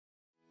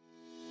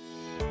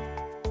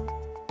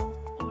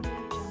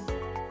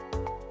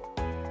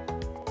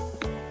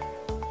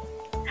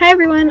Hi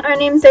everyone, our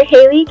names are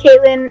Haley,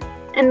 Caitlin,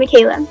 and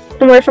Michaela,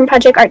 and we're from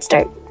Project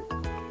ARTstART.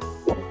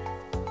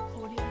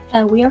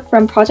 And we are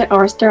from Project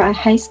ARTstART, a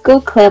high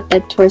school club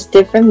that tours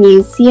different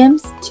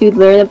museums to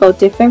learn about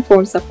different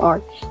forms of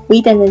art.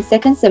 We then in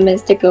second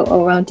semester go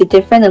around to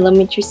different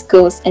elementary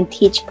schools and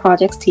teach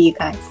projects to you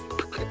guys.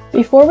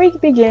 Before we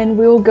begin,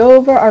 we will go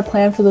over our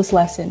plan for this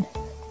lesson.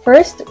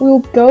 First, we will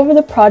go over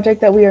the project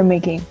that we are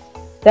making.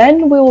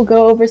 Then we will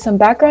go over some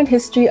background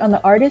history on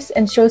the artist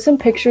and show some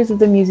pictures of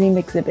the museum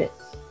exhibit.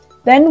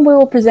 Then we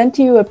will present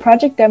to you a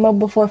project demo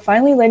before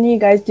finally letting you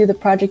guys do the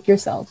project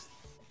yourselves.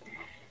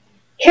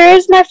 Here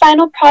is my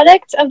final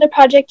product of the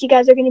project you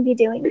guys are going to be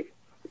doing.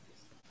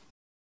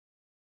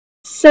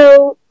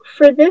 So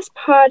for this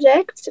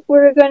project,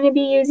 we're going to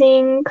be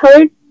using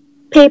colored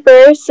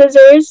paper,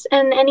 scissors,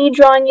 and any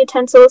drawing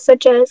utensils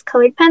such as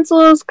colored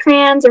pencils,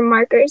 crayons, or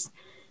markers.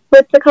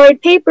 With the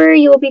colored paper,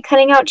 you will be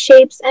cutting out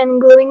shapes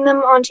and gluing them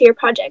onto your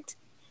project.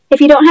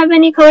 If you don't have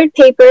any colored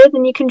paper,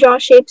 then you can draw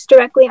shapes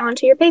directly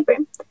onto your paper.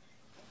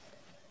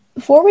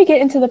 Before we get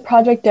into the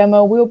project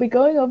demo, we will be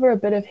going over a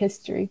bit of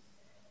history.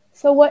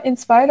 So what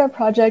inspired our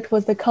project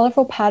was the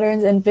colorful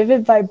patterns and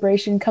vivid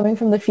vibration coming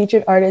from the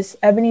featured artist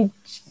Ebony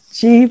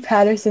G.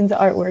 Patterson's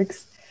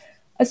artworks.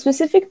 A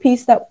specific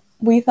piece that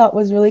we thought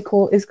was really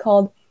cool is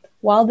called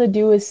While the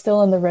Dew is Still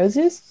on the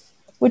Roses,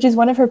 which is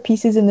one of her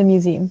pieces in the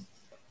museum.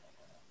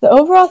 The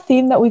overall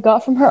theme that we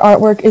got from her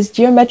artwork is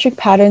geometric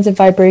patterns and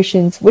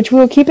vibrations, which we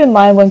will keep in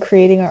mind when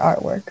creating our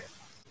artwork.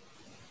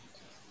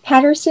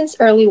 Patterson's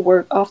early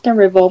work often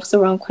revolves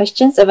around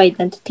questions of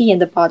identity in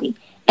the body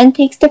and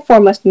takes the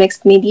form of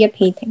mixed media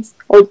paintings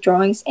or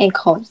drawings and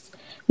colors,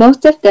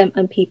 most of them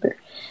on paper.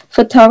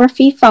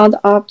 Photography, found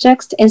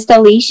objects,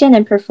 installation,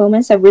 and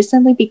performance have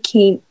recently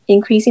become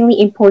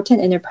increasingly important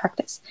in her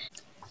practice.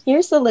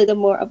 Here's a little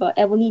more about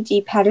Ebony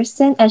G.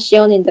 Patterson as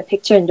shown in the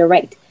picture on the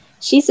right.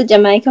 She's a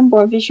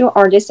Jamaican-born visual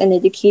artist and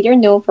educator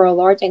known for a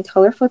large and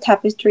colorful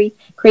tapestry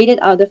created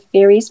out of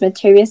various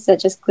materials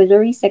such as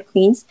glittery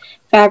sequins,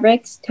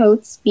 fabrics,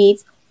 totes,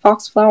 beads,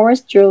 foxflowers,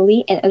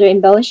 jewelry, and other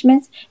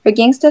embellishments. Her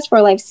Gangsters for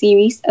Life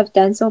series of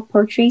dancehall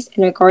portraits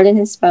and her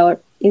garden-inspired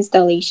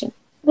installation.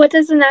 What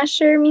does the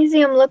Nasher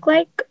Museum look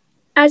like?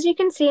 As you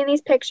can see in these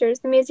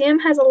pictures, the museum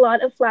has a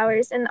lot of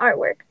flowers in the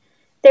artwork.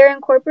 They're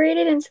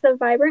incorporated into the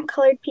vibrant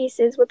colored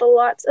pieces with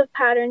lots of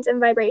patterns and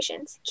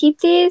vibrations. Keep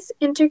these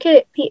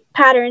intricate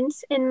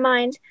patterns in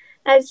mind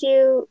as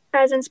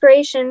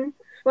inspiration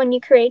when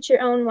you create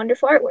your own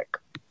wonderful artwork.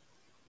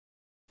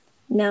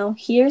 Now,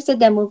 here's a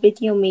demo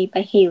video made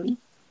by Haley.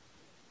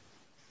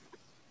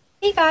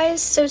 Hey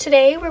guys, so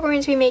today we're going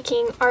to be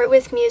making art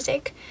with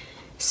music.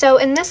 So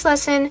in this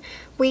lesson,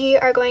 we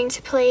are going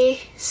to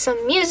play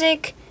some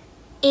music,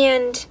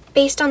 and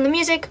based on the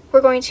music,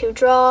 we're going to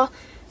draw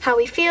how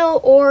we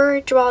feel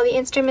or draw the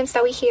instruments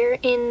that we hear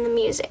in the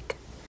music.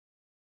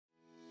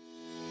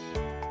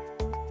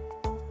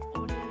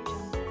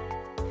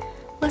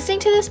 Listening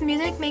to this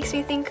music makes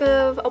me think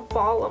of a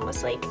ball,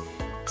 almost like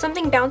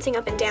something bouncing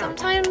up and down.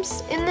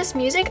 Sometimes in this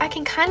music, I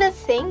can kind of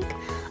think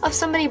of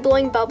somebody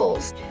blowing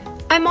bubbles.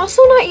 I'm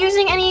also not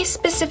using any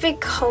specific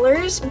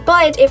colors,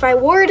 but if I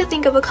were to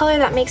think of a color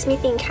that makes me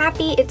think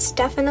happy, it's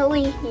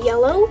definitely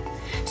yellow.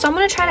 So I'm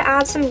going to try to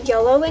add some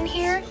yellow in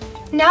here.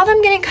 Now that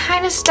I'm getting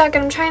kind of stuck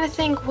and I'm trying to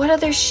think what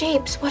other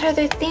shapes, what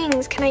other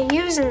things can I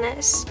use in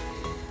this?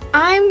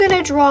 I'm going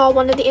to draw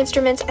one of the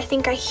instruments I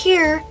think I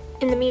hear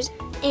in the music.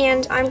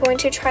 And I'm going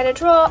to try to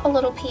draw a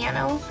little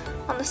piano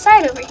on the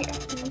side over here.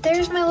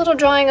 There's my little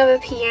drawing of a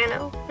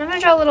piano. I'm going to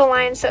draw a little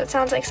line so it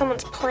sounds like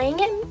someone's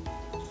playing it.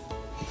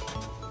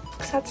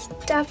 Because that's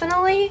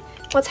definitely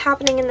what's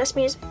happening in this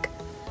music.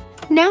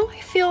 Now I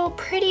feel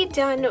pretty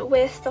done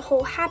with the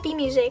whole happy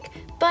music,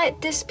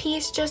 but this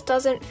piece just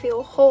doesn't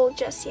feel whole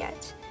just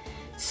yet.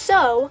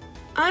 So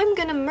I'm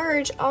gonna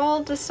merge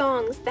all the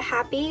songs, the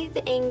happy,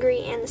 the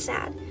angry, and the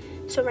sad.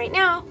 So right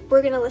now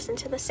we're gonna listen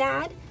to the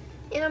sad,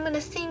 and I'm gonna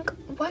think,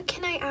 what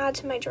can I add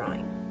to my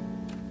drawing?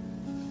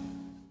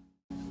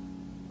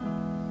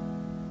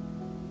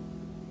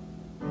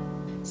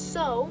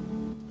 So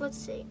let's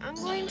see, I'm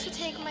going to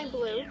take my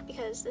blue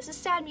because this is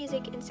sad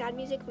music and sad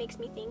music makes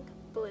me think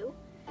blue.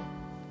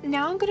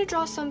 Now I'm going to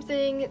draw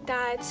something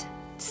that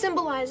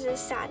symbolizes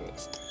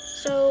sadness.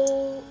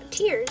 So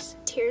tears.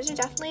 Tears are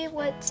definitely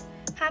what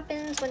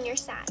happens when you're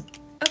sad.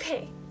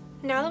 Okay,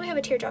 now that we have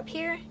a teardrop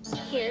here,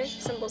 here,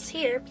 symbols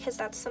here, because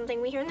that's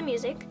something we hear in the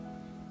music.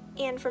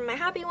 And for my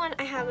happy one,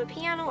 I have a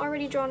piano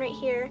already drawn right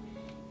here,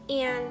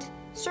 and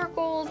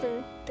circles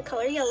and the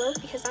color yellow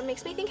because that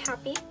makes me think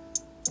happy.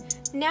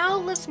 Now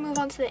let's move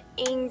on to the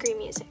angry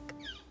music.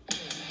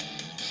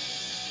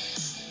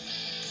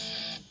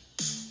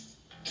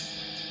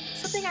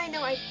 Something I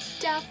know I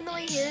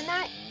definitely hear in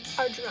that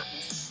are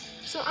drums.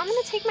 So I'm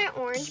going to take my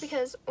orange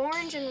because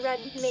orange and red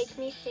make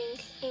me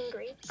think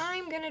angry.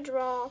 I'm going to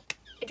draw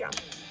a drum.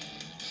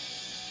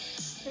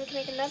 And we can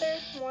make another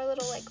more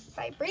little like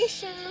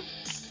vibration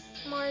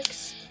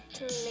marks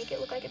to make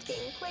it look like it's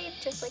being played,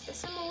 just like the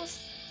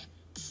cymbals.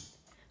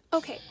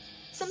 Okay,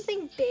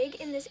 something big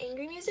in this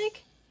angry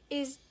music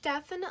is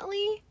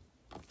definitely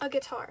a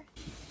guitar.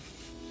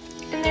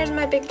 And there's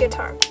my big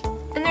guitar.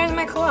 And there's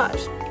my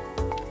collage.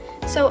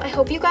 So I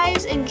hope you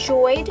guys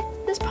enjoyed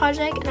this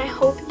project, and I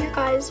hope your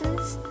guys'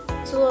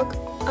 look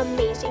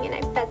amazing, and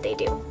I bet they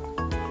do.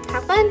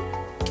 Have fun!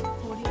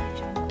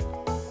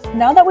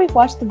 Now that we've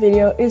watched the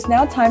video, it is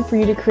now time for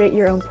you to create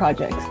your own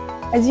projects.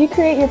 As you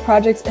create your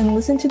projects and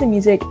listen to the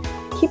music,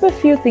 keep a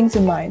few things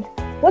in mind.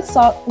 What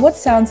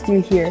sounds do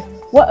you hear?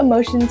 What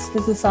emotions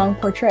does the song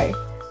portray?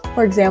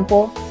 For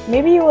example,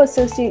 maybe you will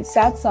associate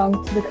sad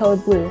song to the color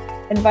blue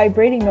and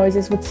vibrating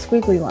noises with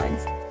squiggly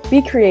lines.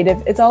 Be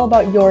creative, it's all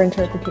about your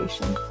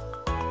interpretation.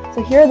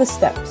 So here are the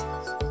steps.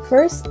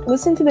 First,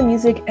 listen to the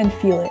music and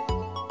feel it.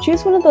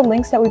 Choose one of the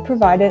links that we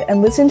provided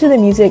and listen to the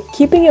music,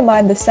 keeping in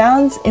mind the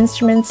sounds,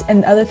 instruments,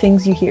 and other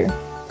things you hear.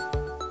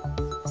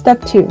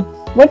 Step 2.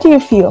 What do you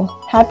feel?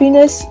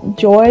 Happiness,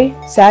 joy,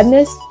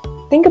 sadness?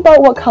 Think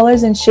about what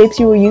colors and shapes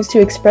you will use to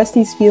express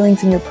these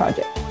feelings in your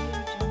project.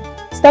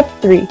 Step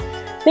 3.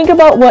 Think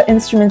about what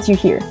instruments you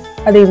hear.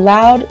 Are they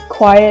loud,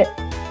 quiet?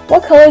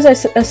 What colors are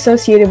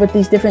associated with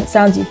these different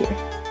sounds you hear?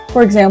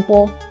 For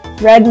example,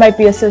 red might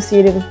be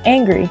associated with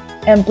angry,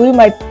 and blue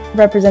might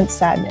represent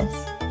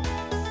sadness.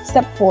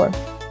 Step 4.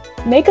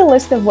 Make a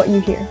list of what you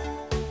hear.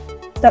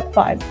 Step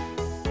 5.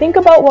 Think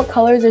about what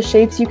colors or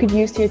shapes you could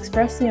use to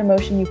express the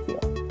emotion you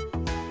feel.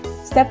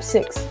 Step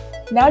 6.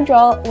 Now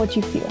draw what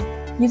you feel.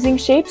 Using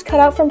shapes cut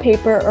out from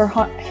paper or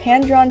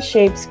hand-drawn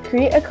shapes,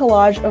 create a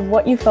collage of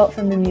what you felt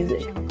from the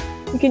music.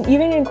 You can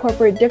even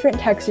incorporate different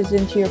textures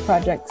into your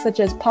project, such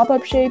as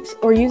pop-up shapes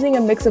or using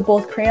a mix of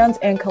both crayons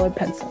and colored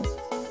pencils.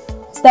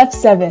 Step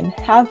 7.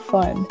 Have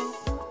fun.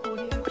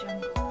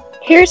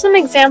 Here are some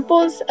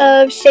examples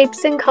of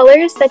shapes and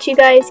colors that you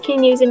guys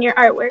can use in your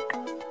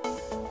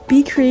artwork.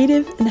 Be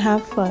creative and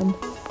have fun.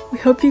 We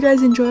hope you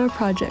guys enjoy our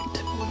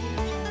project.